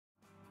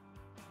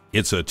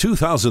It's a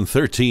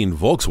 2013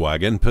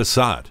 Volkswagen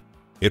Passat.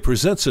 It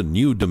presents a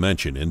new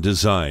dimension in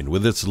design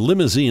with its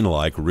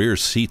limousine-like rear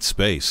seat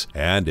space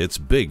and its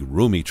big,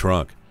 roomy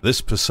trunk.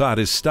 This Passat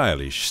is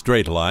stylish,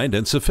 straight-lined,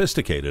 and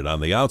sophisticated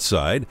on the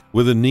outside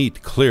with a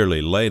neat,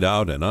 clearly laid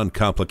out and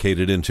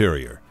uncomplicated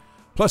interior.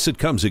 Plus, it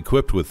comes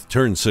equipped with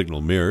turn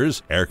signal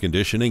mirrors, air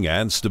conditioning,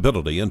 and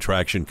stability and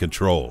traction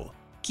control.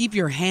 Keep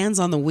your hands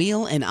on the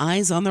wheel and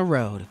eyes on the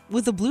road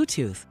with the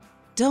Bluetooth.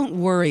 Don't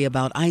worry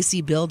about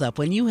icy buildup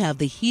when you have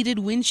the heated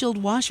windshield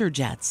washer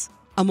jets.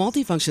 A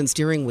multifunction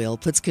steering wheel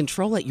puts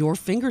control at your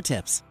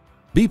fingertips.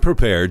 Be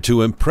prepared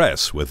to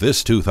impress with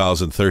this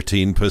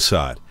 2013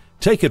 Passat.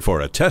 Take it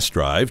for a test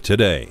drive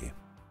today.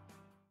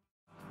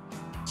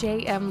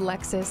 JM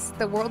Lexus,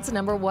 the world's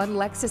 #1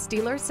 Lexus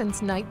dealer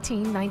since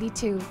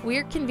 1992.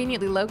 We're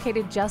conveniently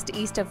located just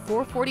east of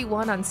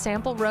 441 on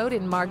Sample Road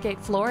in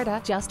Margate,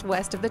 Florida, just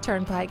west of the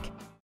Turnpike.